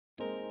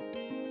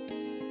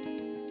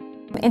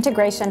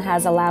Integration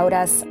has allowed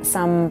us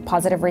some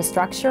positive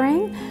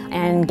restructuring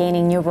and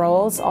gaining new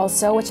roles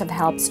also, which have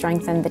helped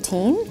strengthen the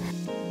team.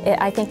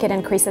 I think it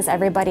increases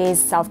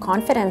everybody's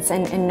self-confidence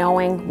in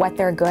knowing what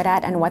they're good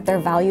at and what they're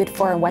valued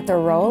for and what their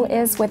role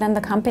is within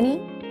the company.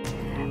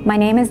 My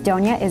name is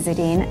Donia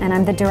Isidean, and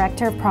I'm the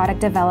Director of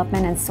Product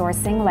Development and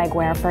Sourcing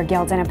Legwear for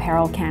Gildan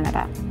Apparel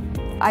Canada.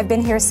 I've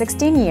been here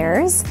 16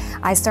 years.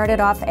 I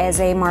started off as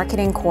a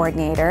marketing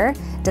coordinator,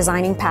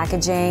 designing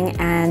packaging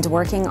and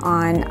working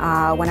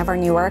on one of our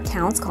newer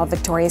accounts called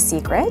Victoria's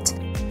Secret.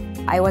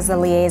 I was the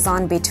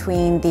liaison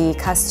between the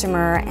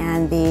customer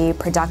and the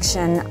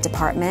production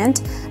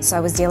department. So I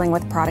was dealing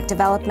with product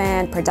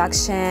development,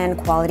 production,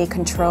 quality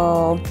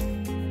control.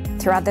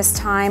 Throughout this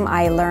time,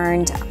 I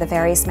learned the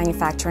various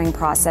manufacturing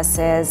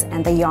processes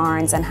and the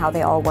yarns and how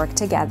they all work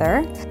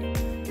together.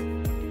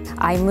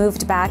 I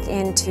moved back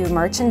into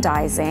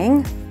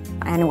merchandising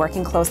and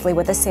working closely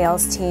with the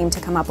sales team to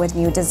come up with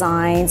new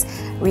designs,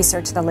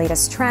 research the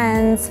latest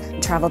trends,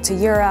 travel to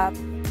Europe.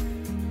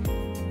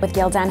 With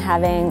Gildan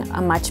having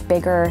a much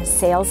bigger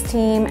sales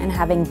team and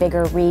having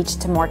bigger reach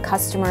to more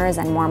customers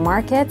and more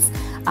markets,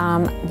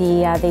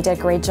 they did a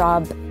great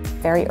job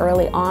very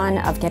early on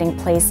of getting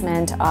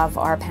placement of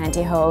our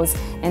pantyhose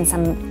in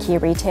some key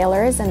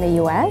retailers in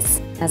the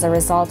US. As a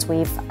result,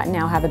 we've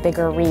now have a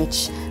bigger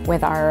reach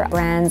with our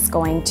brands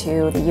going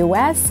to the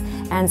US,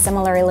 and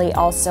similarly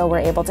also we're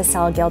able to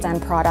sell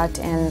Gildan product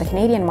in the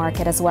Canadian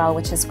market as well,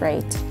 which is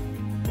great.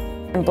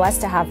 I'm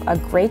blessed to have a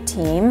great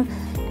team,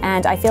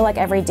 and I feel like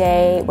every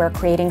day we're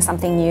creating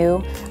something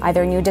new,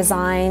 either new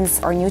designs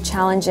or new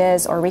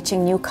challenges or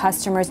reaching new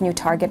customers, new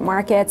target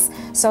markets.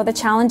 So the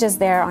challenge is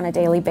there on a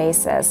daily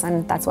basis,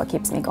 and that's what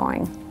keeps me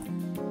going.